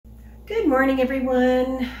Good morning,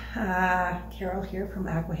 everyone. Carol here from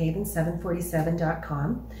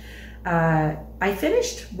aquahaven747.com. I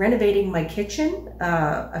finished renovating my kitchen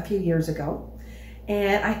a few years ago,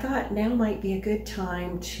 and I thought now might be a good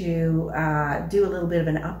time to do a little bit of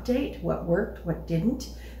an update, what worked, what didn't,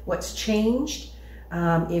 what's changed.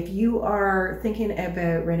 If you are thinking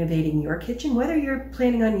about renovating your kitchen, whether you're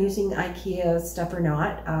planning on using Ikea stuff or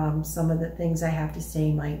not, some of the things I have to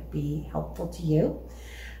say might be helpful to you.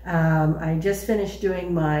 I just finished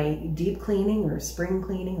doing my deep cleaning or spring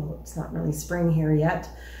cleaning. Well, it's not really spring here yet,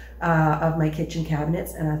 of my kitchen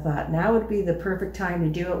cabinets, and I thought now would be the perfect time to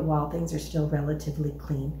do it while things are still relatively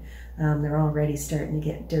clean. They're already starting to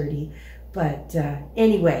get dirty, but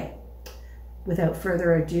anyway, without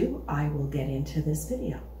further ado, I will get into this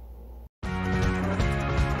video.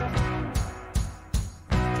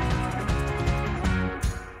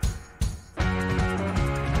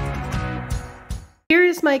 Here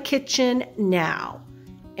is my kitchen now,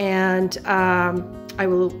 and I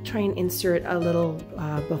will try and insert a little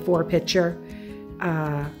before picture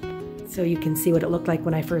so you can see what it looked like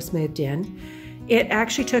when I first moved in. It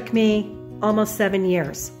actually took me almost 7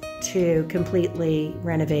 years to completely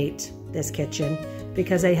renovate this kitchen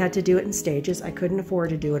because I had to do it in stages. I couldn't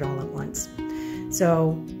afford to do it all at once.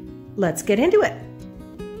 So let's get into it.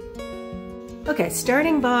 Okay,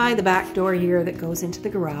 starting by the back door here that goes into the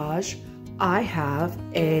garage, I have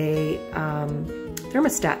a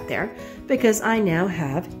thermostat there because I now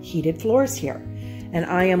have heated floors here. And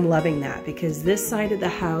I am loving that because this side of the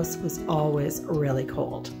house was always really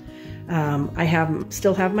cold. I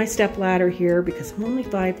still have my step ladder here because I'm only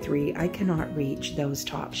 5'3". I cannot reach those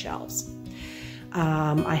top shelves.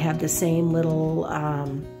 I have the same little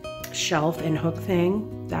shelf and hook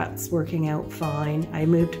thing. That's working out fine. I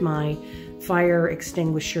moved my fire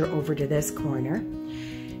extinguisher over to this corner.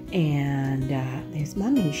 And there's my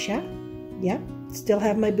Misha. Yep, still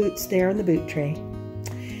have my boots there in the boot tray.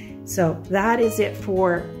 So that is it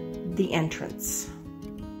for the entrance.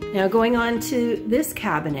 Now going on to this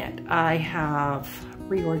cabinet, I have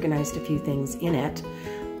reorganized a few things in it.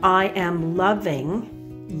 I am loving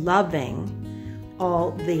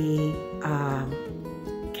all the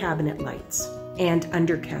cabinet lights and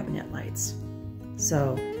under cabinet lights.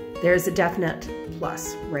 So there's a definite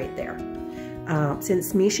plus right there.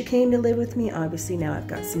 Since Misha came to live with me, obviously now I've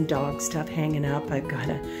got some dog stuff hanging up. I've got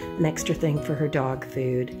an extra thing for her dog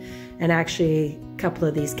food. And actually, a couple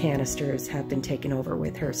of these canisters have been taken over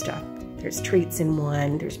with her stuff. There's treats in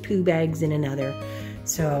one, there's poo bags in another.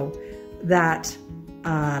 So that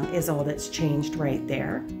is all that's changed right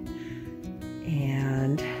there.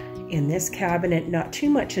 And in this cabinet, not too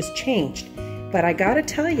much has changed. But I gotta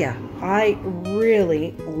tell you, I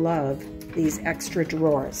really love these extra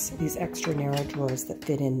drawers, these extra narrow drawers that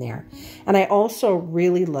fit in there. And I also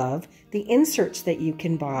really love the inserts that you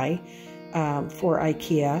can buy for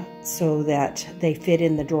Ikea so that they fit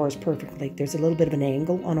in the drawers perfectly. There's a little bit of an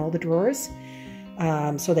angle on all the drawers,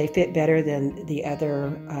 so they fit better than the other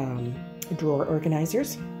drawer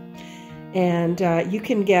organizers. And you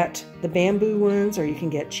can get the bamboo ones or you can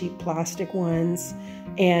get cheap plastic ones.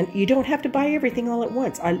 And you don't have to buy everything all at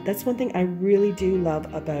once. That's one thing I really do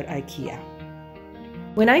love about Ikea.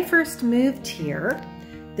 When I first moved here,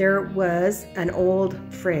 there was an old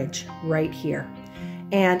fridge right here.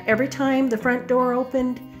 And every time the front door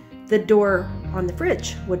opened, the door on the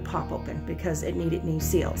fridge would pop open because it needed new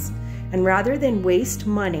seals. And rather than waste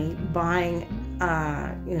money buying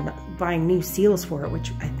new seals for it,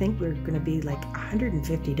 which I think we're going to be like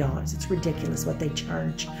 $150. It's ridiculous what they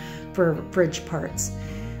charge for fridge parts.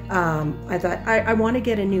 I thought I want to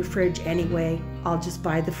get a new fridge anyway. I'll just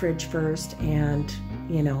buy the fridge first, and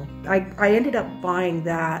I ended up buying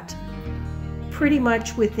that pretty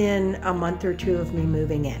much within a month or two of me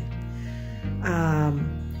moving in.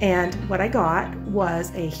 And what I got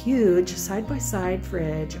was a huge side-by-side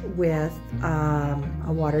fridge with a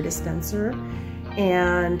water dispenser.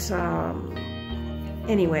 And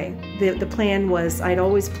anyway, the plan was, I'd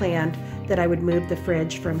always planned that I would move the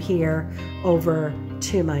fridge from here over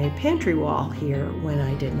to my pantry wall here when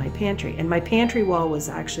I did my pantry. And my pantry wall was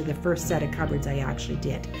actually the first set of cupboards I actually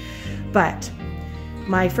did. But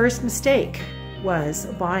my first mistake was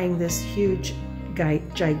buying this huge,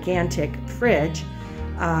 gigantic fridge.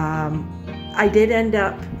 I did end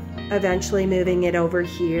up eventually moving it over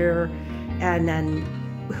here and then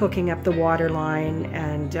hooking up the water line,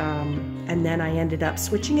 and then I ended up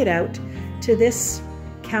switching it out to this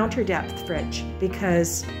counter depth fridge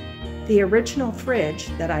because the original fridge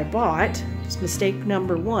that I bought, just mistake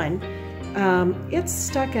number one, it's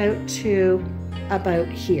stuck out to about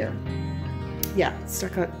here. yeah,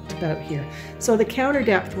 stuck out about here. So the counter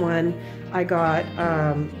depth one I got,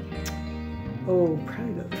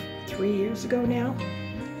 probably about 3 years ago now,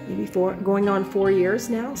 maybe going on 4 years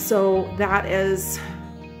now. So that has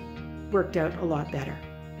worked out a lot better.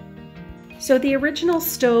 So the original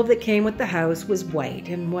stove that came with the house was white,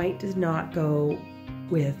 and white did not go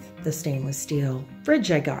with the stainless steel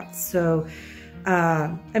fridge I got. So,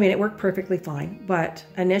 I mean, it worked perfectly fine, but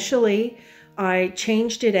initially I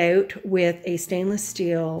changed it out with a stainless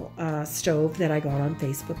steel stove that I got on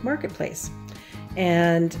Facebook Marketplace.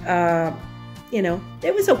 And, you know,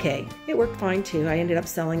 it was okay. It worked fine too. I ended up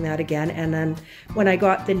selling that again. And then when I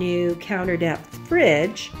got the new counter depth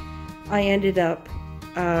fridge, I ended up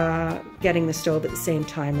getting the stove at the same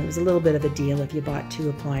time. It was a little bit of a deal if you bought 2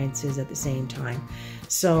 appliances at the same time.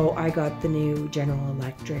 So I got the new General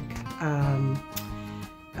Electric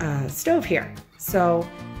stove here. So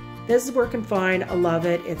this is working fine. I love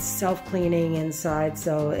it. It's self-cleaning inside,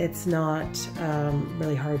 so it's not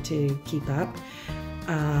really hard to keep up.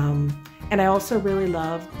 And I also really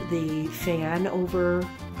love the fan over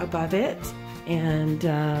above it, and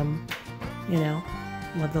you know,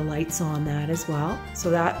 with the lights on that as well.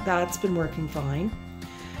 So that's been working fine.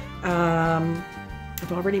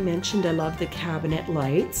 I've already mentioned I love the cabinet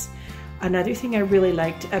lights. Another thing I really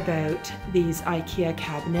liked about these Ikea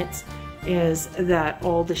cabinets is that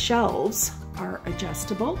all the shelves are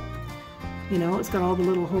adjustable. You know, it's got all the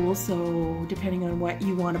little holes, so depending on what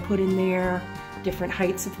you want to put in there, different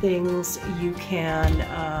heights of things, you can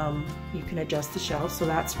adjust the shelves. So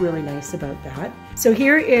that's really nice about that. So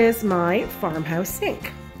here is my farmhouse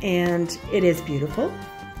sink, and it is beautiful,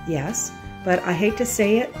 yes, but I hate to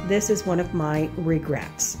say it, this is one of my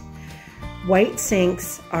regrets. White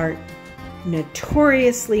sinks are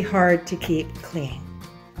notoriously hard to keep clean,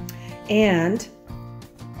 and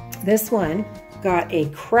this one got a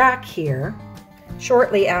crack here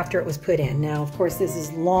shortly after it was put in. Now, of course, this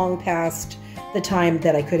is long past the time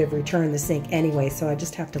that I could have returned the sink anyway, so I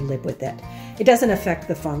just have to live with it. It doesn't affect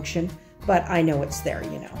the function, but I know it's there,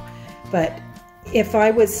 you know. But if I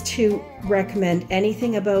was to recommend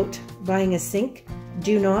anything about buying a sink,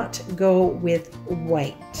 do not go with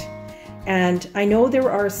white. And I know there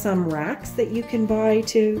are some racks that you can buy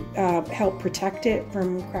to help protect it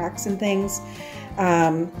from cracks and things.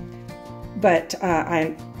 But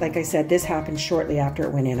like I said, this happened shortly after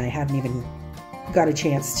it went in. I hadn't even got a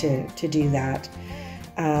chance to do that.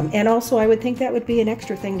 And also I would think that would be an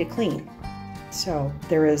extra thing to clean. So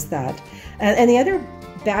there is that. And the other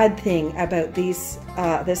bad thing about these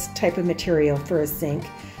this type of material for a sink,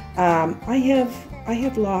 I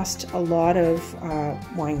have lost a lot of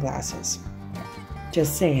wine glasses.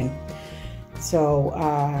 Just saying. So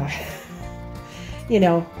you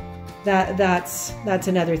know, that's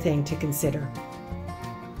another thing to consider.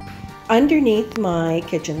 Underneath my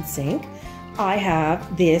kitchen sink, I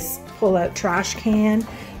have this pull-out trash can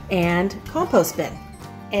and compost bin,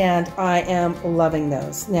 and I am loving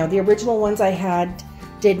those. Now, the original ones I had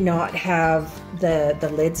did not have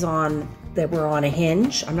the lids on that were on a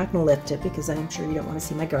hinge. I'm not going to lift it because I'm sure you don't want to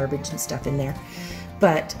see my garbage and stuff in there.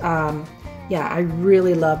 But yeah, I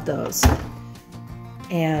really love those.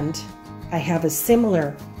 And I have a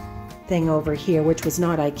similar thing over here, which was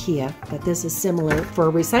not Ikea, but this is similar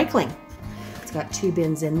for recycling. It's got 2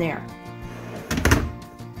 bins in there.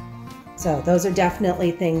 So those are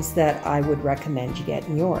definitely things that I would recommend you get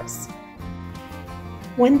in yours.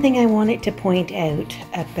 One thing I wanted to point out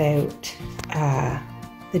about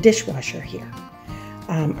the dishwasher here.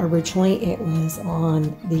 Originally it was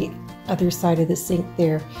on the other side of the sink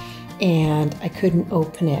there, and I couldn't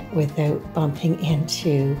open it without bumping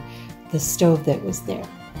into the stove that was there.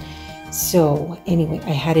 So anyway,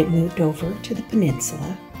 I had it moved over to the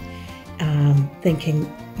peninsula,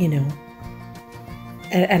 thinking, you know,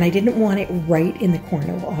 and I didn't want it right in the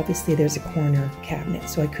corner. Well, obviously there's a corner cabinet,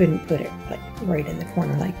 so I couldn't put it like right in the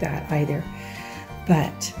corner like that either.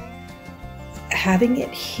 But having it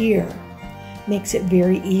here makes it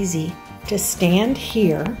very easy to stand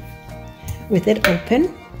here with it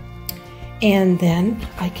open, and then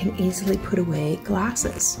I can easily put away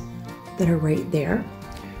glasses that are right there.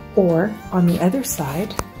 Or on the other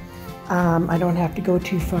side, I don't have to go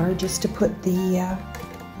too far just to put the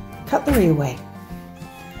cutlery away.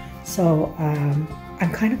 So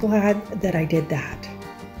I'm kind of glad that I did that.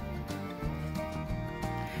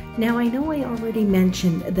 Now, I know I already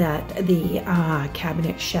mentioned that the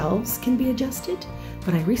cabinet shelves can be adjusted,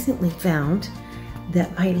 but I recently found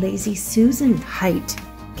that my Lazy Susan height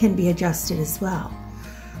can be adjusted as well.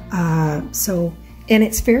 And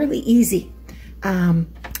it's fairly easy.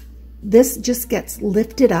 this just gets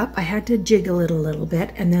lifted up. I had to jiggle it a little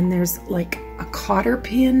bit, and then there's like a cotter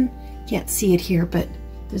pin. Can't see it here, but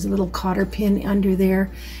there's a little cotter pin under there,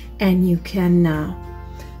 and you can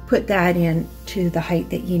put that in to the height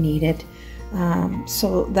that you need it.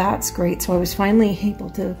 So that's great. So I was finally able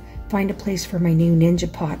to find a place for my new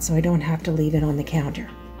Ninja pot so I don't have to leave it on the counter.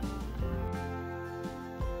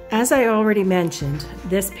 As I already mentioned,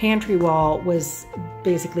 this pantry wall was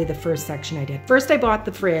basically the first section I did. First I bought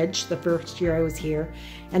the fridge the first year I was here,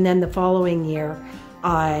 and then the following year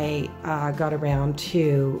I got around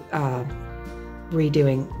to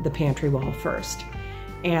redoing the pantry wall first.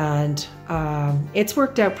 And it's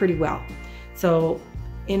worked out pretty well. So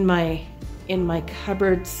in my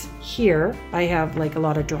cupboards here, I have like a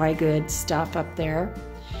lot of dry goods stuff up there,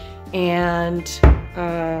 and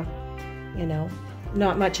you know,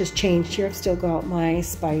 not much has changed here. I've still got my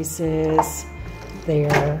spices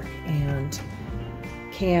there and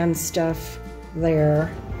canned stuff there,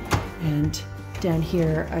 and down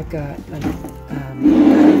here I've got like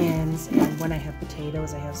onions, and when I have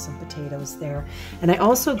potatoes, I have some potatoes there. And I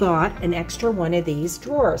also got an extra one of these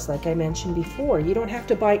drawers, like I mentioned before. You don't have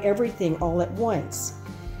to buy everything all at once.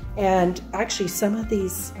 And actually some of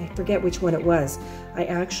these, I forget which one it was, I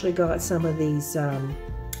actually got some of these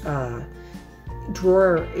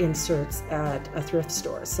drawer inserts at a thrift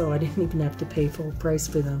store, so I didn't even have to pay full price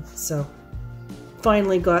for them. So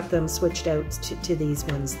finally got them switched out to these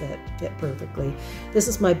ones that fit perfectly. This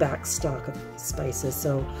is my back stock of spices,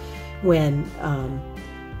 so when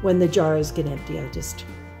the jars get empty, I just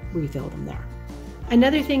refill them there.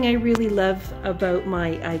 Another thing I really love about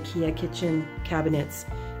my Ikea kitchen cabinets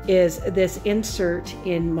is this insert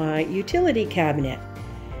in my utility cabinet.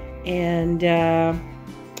 And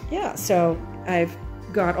yeah, so I've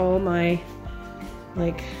got all my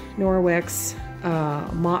like Norwex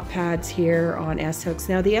mop pads here on S-hooks.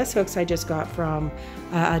 Now the S-hooks I just got from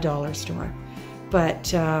a dollar store,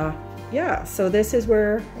 but yeah, so this is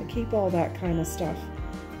where I keep all that kind of stuff.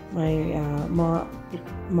 My mop,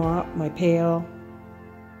 my pail,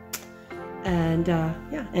 and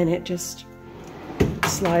yeah, and it just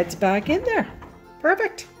slides back in there.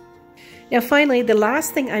 Perfect. Now finally, the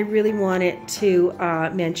last thing I really wanted to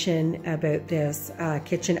mention about this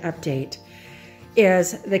kitchen update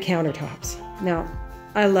is the countertops. Now,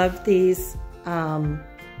 I love these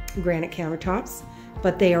granite countertops,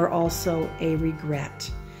 but they are also a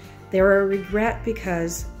regret. They're a regret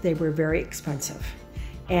because they were very expensive.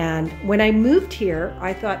 And when I moved here,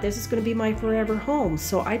 I thought this is going to be my forever home,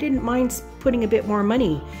 so I didn't mind putting a bit more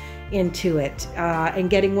money into it and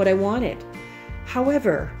getting what I wanted.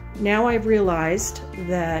 However, now I've realized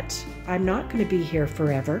that I'm not going to be here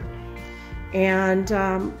forever, and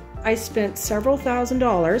I spent several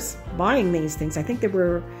 $1,000s buying these things. I think they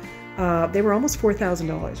were almost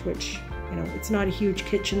 $4,000, which, you know, it's not a huge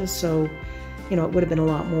kitchen, so, you know, it would have been a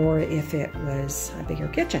lot more if it was a bigger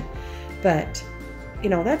kitchen. But, you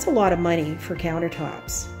know, that's a lot of money for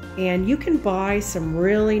countertops. And you can buy some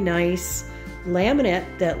really nice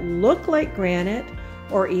laminate that look like granite,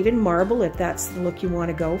 or even marble if that's the look you want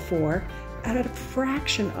to go for, at a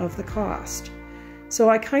fraction of the cost. So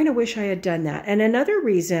I kind of wish I had done that. And another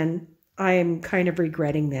reason I'm kind of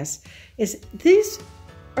regretting this is these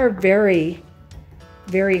are very,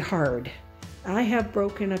 very hard. I have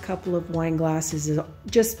broken a couple of wine glasses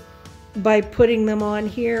just by putting them on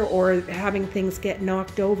here, or having things get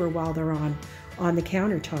knocked over while they're on the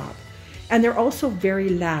countertop. And they're also very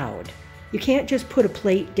loud. You can't just put a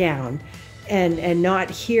plate down and not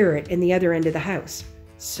hear it in the other end of the house.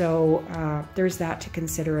 So there's that to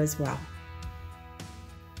consider as well.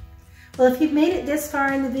 Well, if you've made it this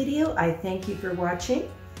far in the video, I thank you for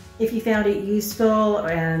watching. If you found it useful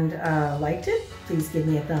and liked it, please give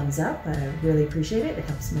me a thumbs up. I really appreciate it. It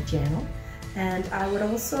helps my channel. And I would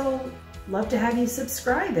also love to have you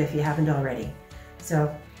subscribe if you haven't already.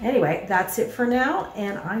 So anyway, that's it for now,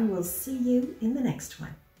 and I will see you in the next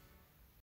one.